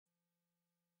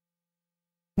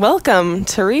Welcome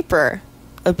to Reaper.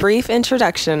 A brief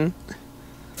introduction.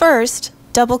 First,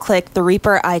 double-click the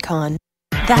Reaper icon.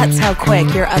 That's how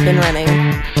quick you're up and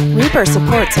running. Reaper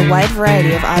supports a wide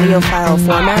variety of audio file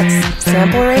formats,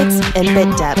 sample rates, and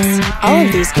bit depths. All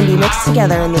of these can be mixed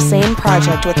together in the same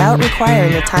project without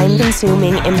requiring a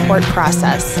time-consuming import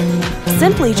process.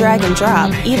 Simply drag and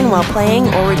drop, even while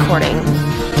playing or recording.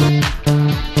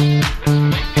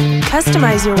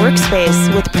 Customize your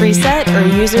workspace with preset or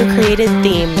user-created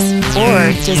themes,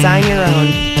 or design your own.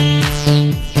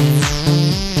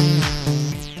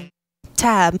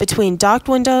 Tab between docked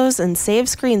windows and save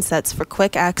screen sets for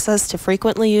quick access to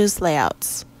frequently used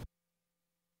layouts.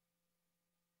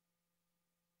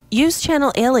 Use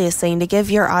channel aliasing to give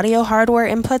your audio hardware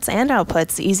inputs and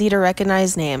outputs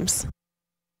easy-to-recognize names.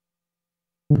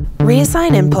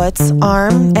 Reassign inputs,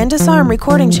 arm, and disarm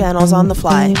recording channels on the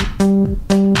fly.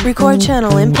 Record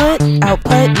channel input,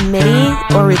 output,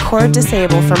 MIDI, or record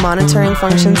disable for monitoring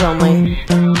functions only.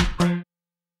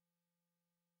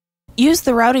 Use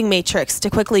the routing matrix to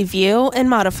quickly view and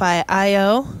modify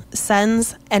I/O,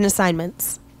 sends, and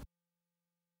assignments.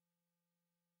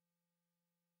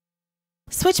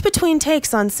 Switch between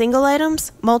takes on single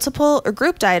items, multiple or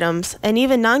grouped items, and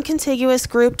even non-contiguous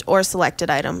grouped or selected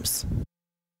items.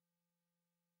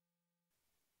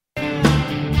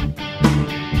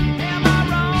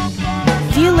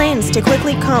 View lanes to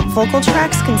quickly comp vocal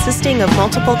tracks consisting of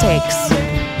multiple takes.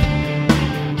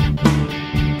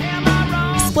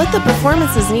 Split the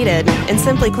performances needed and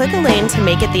simply click a lane to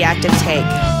make it the active take.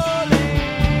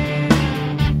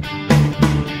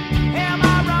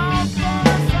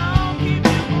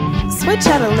 Switch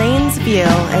out of lane's view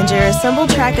and your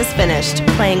assembled track is finished,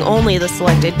 playing only the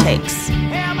selected takes.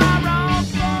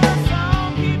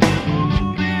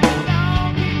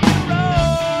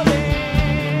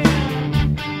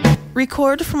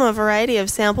 Record from a variety of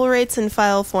sample rates and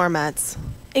file formats,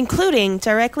 including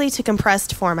directly to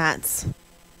compressed formats.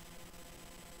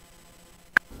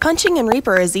 Punching in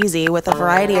Reaper is easy with a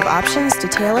variety of options to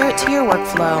tailor it to your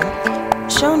workflow.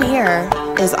 Shown here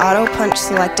is auto punch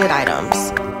selected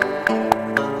items.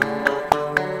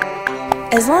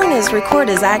 As long as record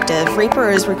is active, Reaper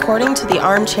is recording to the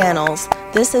ARM channels.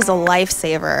 This is a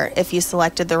lifesaver if you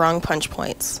selected the wrong punch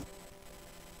points.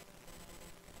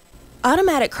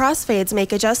 Automatic crossfades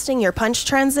make adjusting your punch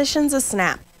transitions a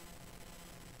snap.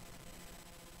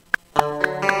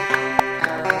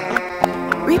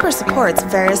 Reaper supports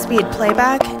various speed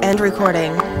playback and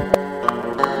recording.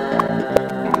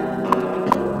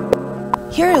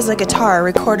 Here is a guitar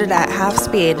recorded at half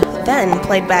speed, then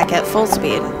played back at full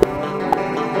speed.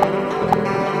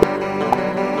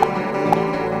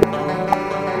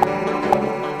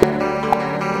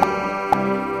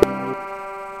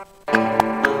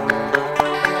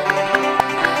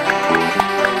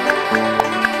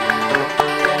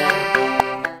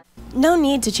 No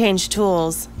need to change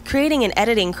tools. Creating and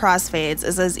editing crossfades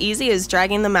is as easy as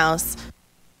dragging the mouse.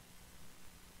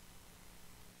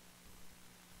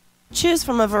 Choose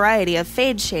from a variety of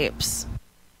fade shapes.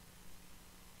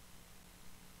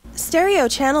 Stereo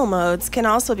channel modes can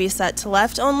also be set to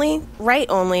left only, right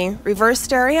only, reverse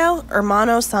stereo, or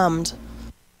mono summed.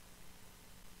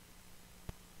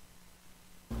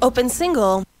 Open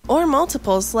single or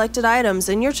multiple selected items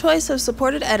in your choice of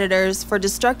supported editors for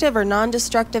destructive or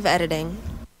non-destructive editing.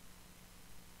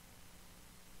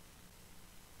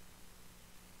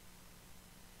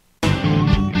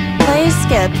 Play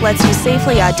Skip lets you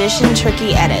safely audition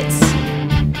tricky edits.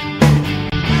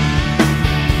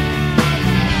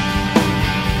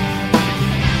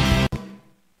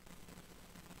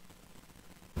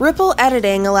 Ripple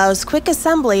editing allows quick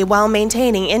assembly while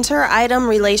maintaining inter-item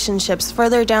relationships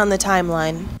further down the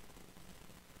timeline.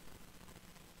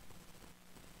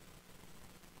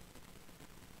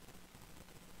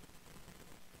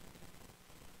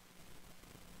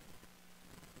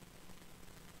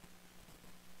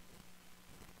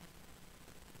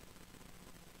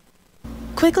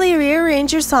 Quickly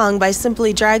rearrange your song by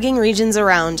simply dragging regions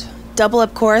around. Double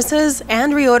up choruses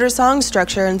and reorder song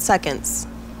structure in seconds.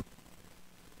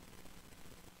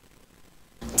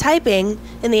 Typing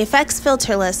in the effects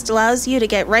filter list allows you to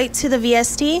get right to the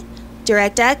VST,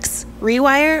 DirectX,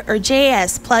 Rewire, or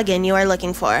JS plugin you are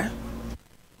looking for.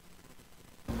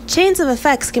 Chains of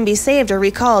effects can be saved or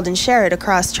recalled and shared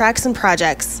across tracks and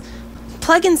projects.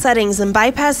 Plugin settings and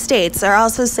bypass states are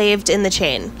also saved in the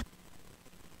chain.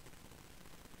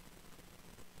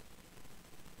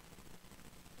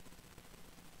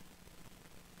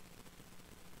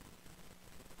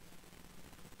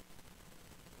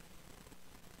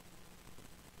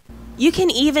 You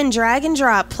can even drag and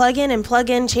drop plug-in and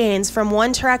plug-in chains from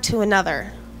one track to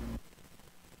another.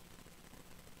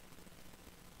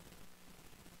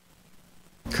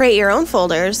 Create your own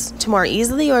folders to more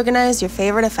easily organize your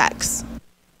favorite effects.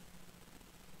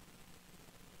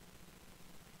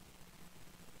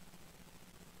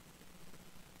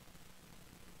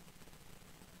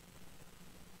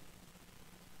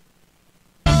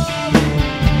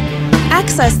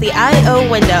 Access the I/O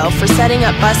window for setting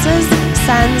up buses,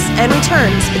 sends, and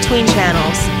returns between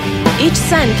channels. Each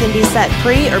send can be set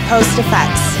pre or post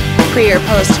effects, pre or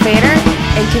post fader,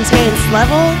 and contains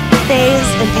level, phase,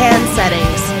 and pan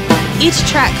settings. Each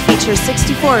track features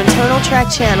 64 internal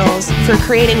track channels for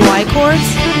creating Y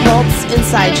chords, mults, and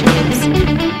side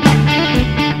chains.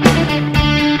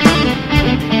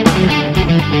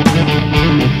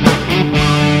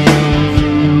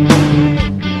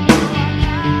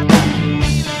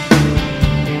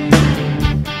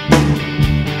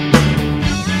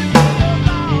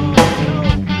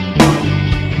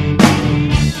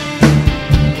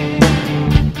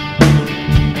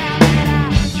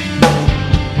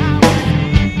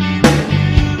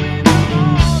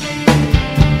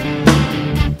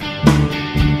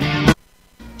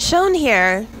 Shown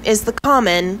here is the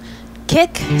common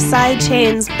kick, side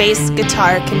chains, bass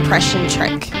guitar compression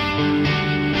trick.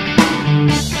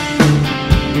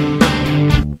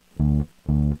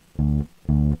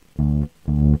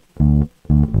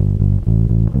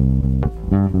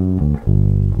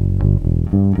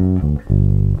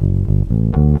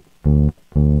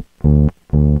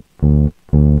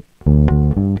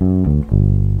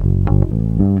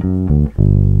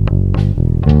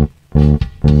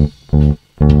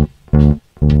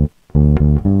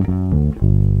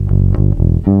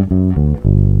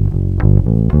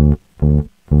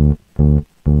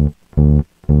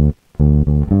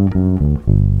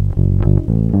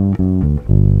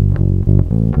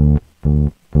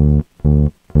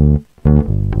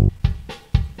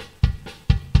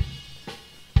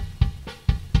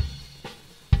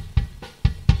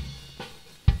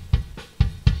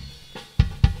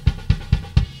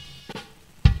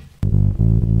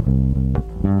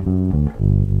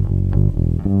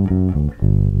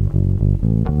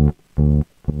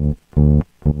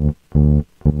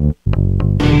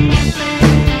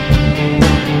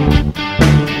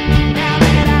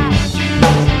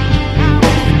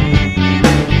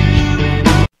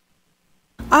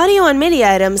 Audio and MIDI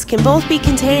items can both be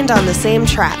contained on the same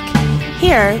track.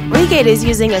 Here, Regate is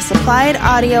using a supplied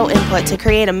audio input to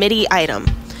create a MIDI item.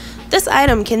 This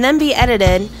item can then be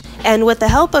edited and, with the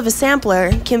help of a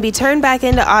sampler, can be turned back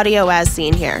into audio as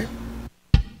seen here.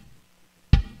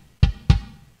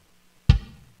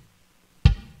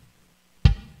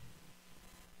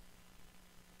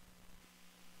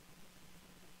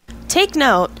 Take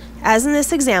note, as in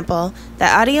this example,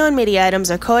 that audio and MIDI items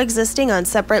are coexisting on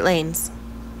separate lanes.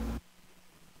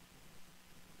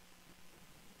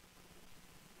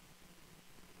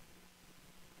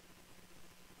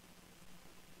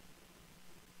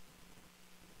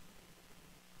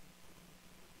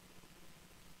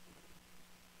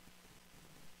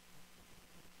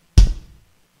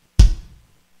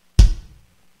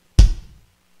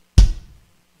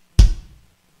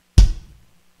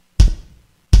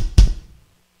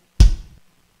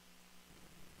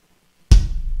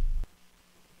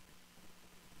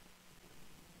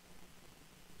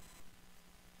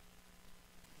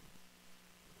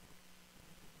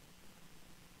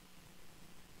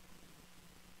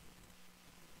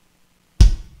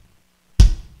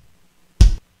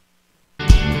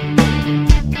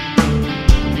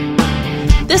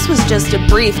 This was just a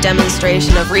brief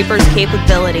demonstration of Reaper's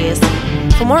capabilities.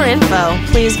 For more info,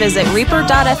 please visit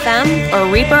reaper.fm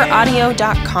or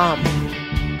reaperaudio.com.